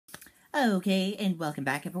Okay, and welcome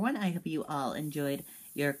back, everyone. I hope you all enjoyed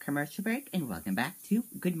your commercial break, and welcome back to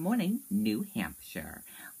Good Morning, New Hampshire.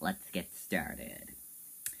 Let's get started.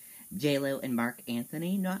 J-Lo and Mark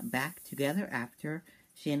Anthony not back together after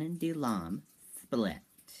Shannon DeLam split.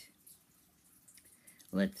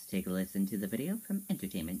 Let's take a listen to the video from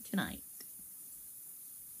Entertainment Tonight.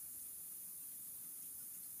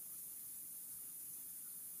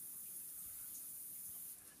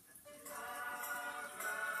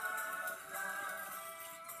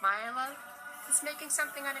 My I love is making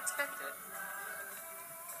something unexpected.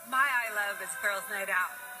 My I love is Girls' Night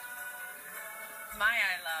Out. My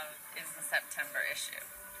I love is the September issue.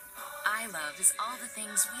 I love is all the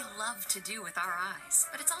things we love to do with our eyes.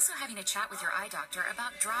 But it's also having a chat with your eye doctor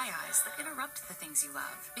about dry eyes that interrupt the things you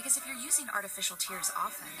love. Because if you're using artificial tears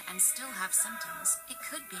often and still have symptoms, it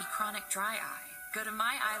could be chronic dry eye. Go to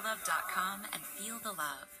myeyelove.com and feel the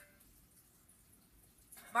love.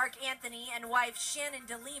 Mark Anthony and wife Shannon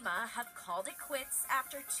DeLima have called it quits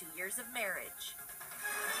after 2 years of marriage.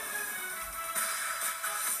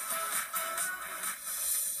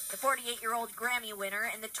 The 48-year-old Grammy winner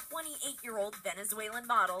and the 28-year-old Venezuelan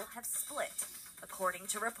model have split, according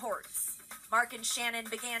to reports. Mark and Shannon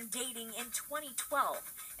began dating in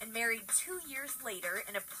 2012 and married 2 years later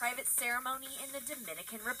in a private ceremony in the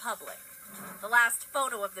Dominican Republic. The last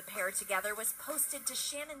photo of the pair together was posted to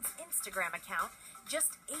Shannon's Instagram account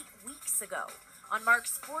just 8 weeks ago, on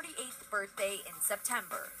Mark's 48th birthday in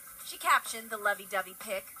September. She captioned the lovey-dovey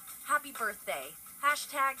pic, "Happy birthday,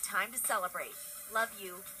 #time to celebrate, love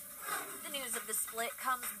you." The news of the split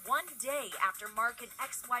comes one day after Mark and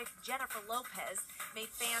ex-wife Jennifer Lopez made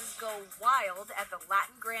fans go wild at the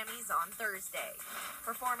Latin Grammys on Thursday,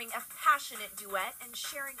 performing a passionate duet and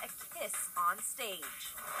sharing a kiss on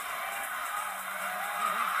stage.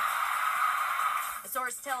 A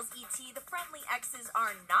source tells ET the friendly exes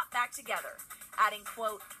are not back together, adding,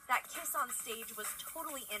 quote, "That kiss on stage was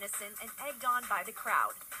totally innocent and egged on by the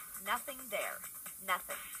crowd. Nothing there.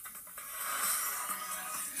 Nothing."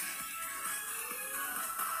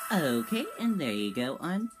 Okay, and there you go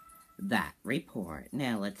on that report.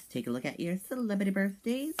 Now let's take a look at your celebrity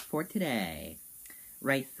birthdays for today.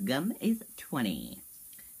 Rice Gum is 20.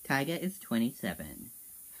 Tyga is 27.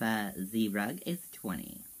 Fuzzy Rug is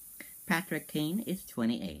 20. Patrick Kane is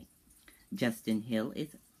 28. Justin Hill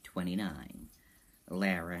is 29.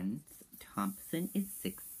 Lawrence Thompson is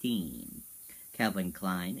 16. Calvin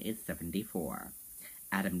Klein is 74.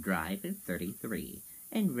 Adam Drive is 33.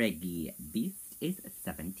 And Reggie Beast is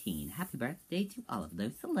 17. Happy birthday to all of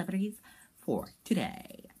those celebrities for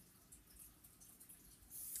today.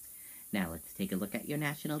 Now let's take a look at your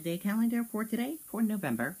National Day calendar for today, for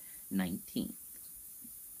November 19th.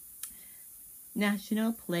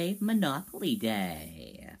 National Play Monopoly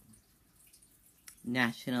Day.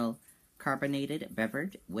 National Carbonated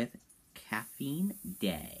Beverage with Caffeine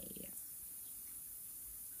Day.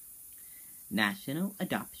 National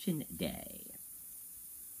Adoption Day.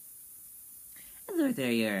 And those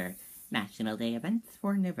are your National Day events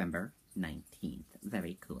for November 19th.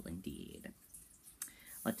 Very cool indeed.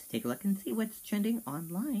 Let's take a look and see what's trending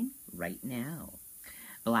online right now.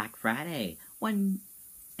 Black Friday.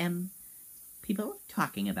 1M people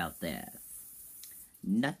talking about this.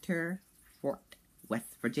 Nutter Fort,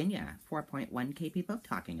 West Virginia. 4.1K people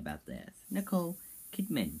talking about this. Nicole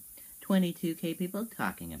Kidman. 22K people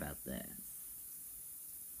talking about this.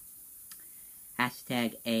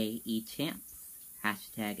 Hashtag AEChamps.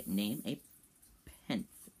 Hashtag Name a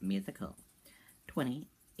Pence Musical.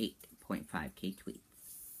 28.5K tweets.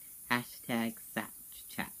 Hashtag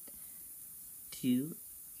SatchChat.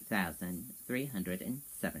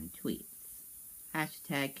 2,307 tweets.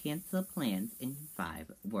 Hashtag Cancel Plans in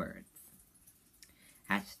 5 words.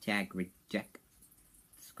 Hashtag Reject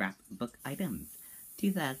Scrapbook Items.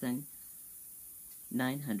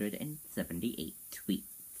 2,978 tweets.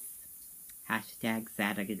 Hashtag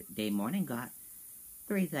Saturday Morning got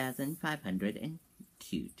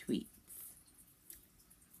 3,502 tweets.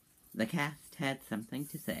 The cast had something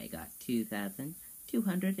to say got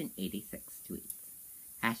 2,286 tweets.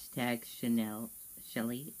 Hashtag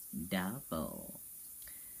Shelley Davo.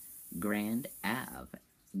 Grand Ave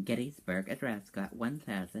Gettysburg Address got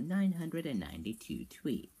 1,992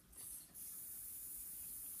 tweets.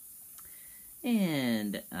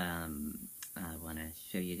 And I want to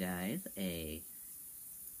show you guys a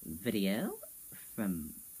video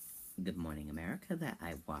from Good Morning America that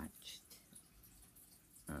I watched.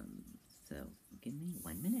 So give me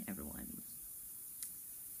 1 minute, everyone.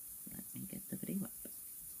 Let me get the video up.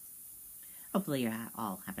 Hopefully you're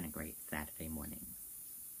all having a great Saturday morning.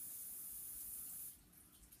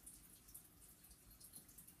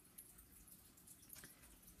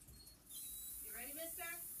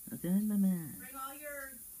 doing, Mama? Bring all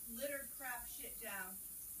your littered crap shit down.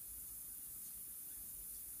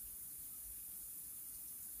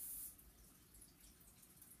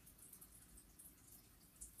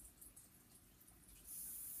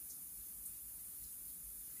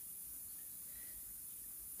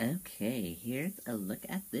 Okay, here's a look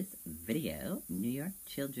at this video. New York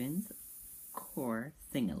Children's Corps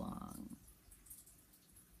Sing-Along.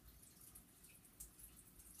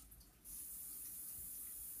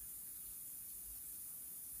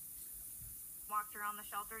 Walked around the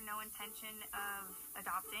shelter, no intention of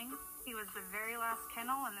adopting. He was the very last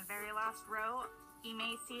kennel in the very last row.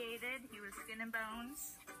 Emaciated, he was skin and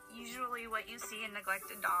bones. Usually what you see in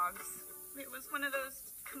neglected dogs. It was one of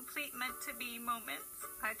those complete meant-to-be moments.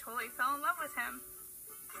 I totally fell in love with him.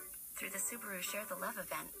 Through the Subaru Share the Love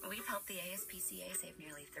event, we've helped the ASPCA save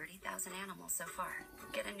nearly 30,000 animals so far.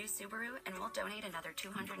 Get a new Subaru and we'll donate another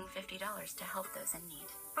 $250 to help those in need.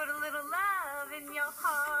 Put a little love in your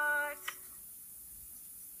heart.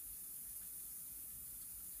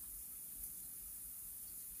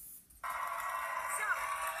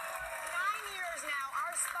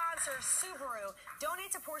 Subaru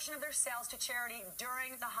donates a portion of their sales to charity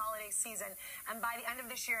during the holiday season, and by the end of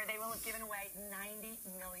this year, they will have given away $90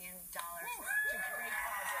 million to great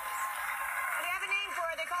causes. And they have a name for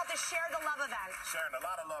it. They call it the Share the Love event. Sharing a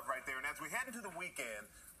lot of love right there, and as we head into the weekend,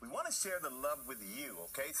 we want to share the love with you,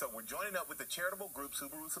 okay? So we're joining up with the charitable group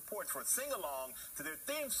Subaru Supports for a sing-along to their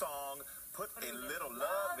theme song, Put a Little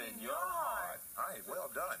Love in Your Heart. All right, well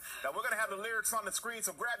done. Now, we're going to have the lyrics on the screen,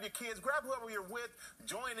 so grab your kids, grab whoever you're with,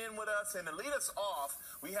 join in with us, and to lead us off,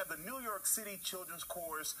 we have the New York City Children's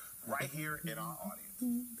Chorus right here in our audience.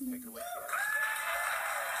 Take it away.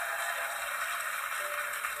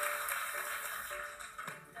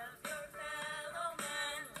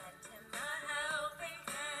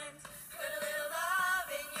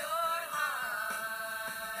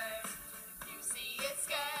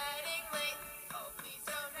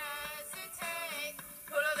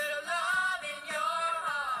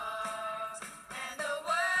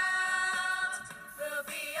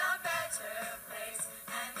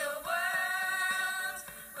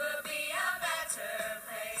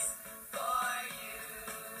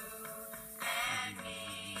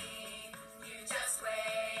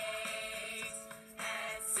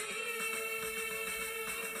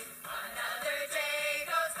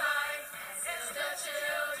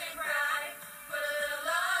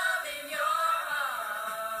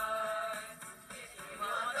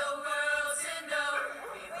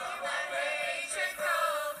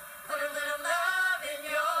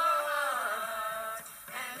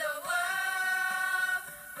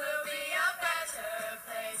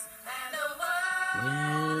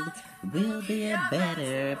 Will be a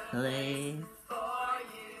better place. For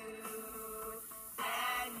you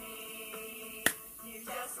and me, you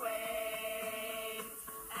just wait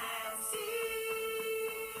and see,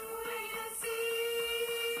 wait and see.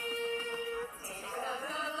 Take a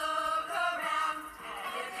good look around,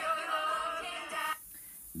 and if you're looking down.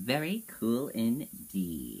 Very cool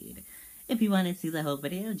indeed. If you want to see the whole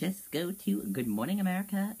video, just go to Good Morning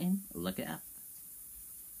America and look it up.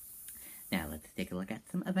 Now let's take a look at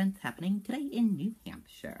some events happening today in New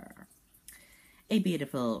Hampshire. A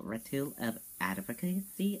beautiful ritual of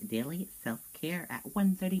advocacy daily self-care at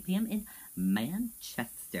 1:30 p.m. in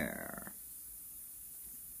Manchester.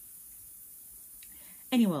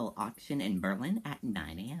 Annual auction in Berlin at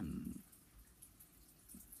 9 a.m.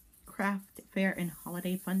 Craft fair and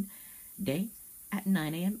holiday fun day at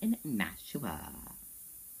 9 a.m. in Nashua.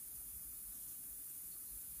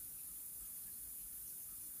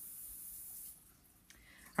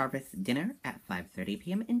 Harvest dinner at 5:30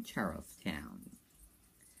 p.m. in Charlestown.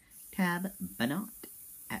 Tab Banat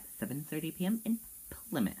at 7:30 p.m. in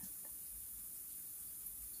Plymouth.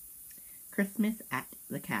 Christmas at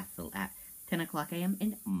the Castle at 10 o'clock a.m.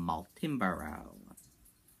 in Maltonborough.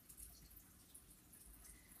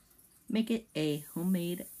 Make it a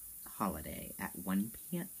homemade holiday at 11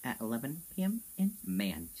 p.m. in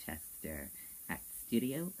Manchester at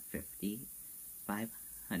Studio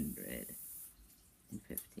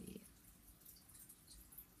 5550.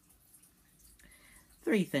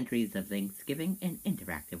 3 Centuries of Thanksgiving, an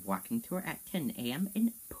interactive walking tour at 10 a.m.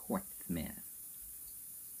 in Portsmouth.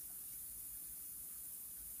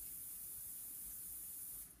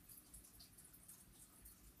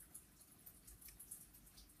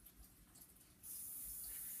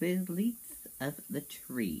 Fleets of the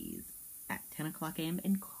Trees at 10 o'clock a.m.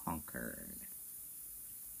 in Concord.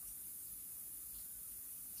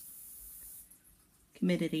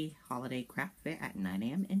 Community Holiday Craft Fair at 9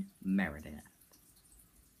 a.m. in Meredith.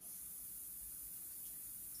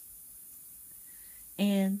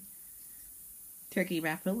 Turkey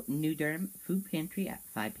Raffle, New Durham Food Pantry at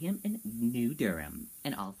 5 p.m. in New Durham.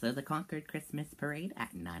 And also the Concord Christmas Parade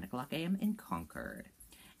at 9 o'clock a.m. in Concord.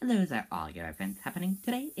 And those are all your events happening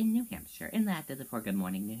today in New Hampshire. And that does it for Good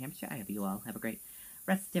Morning New Hampshire. I hope you all have a great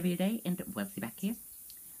rest of your day. And we'll see you back here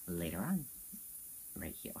later on.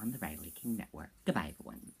 Right here on the Riley King Network. Goodbye,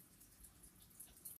 everyone.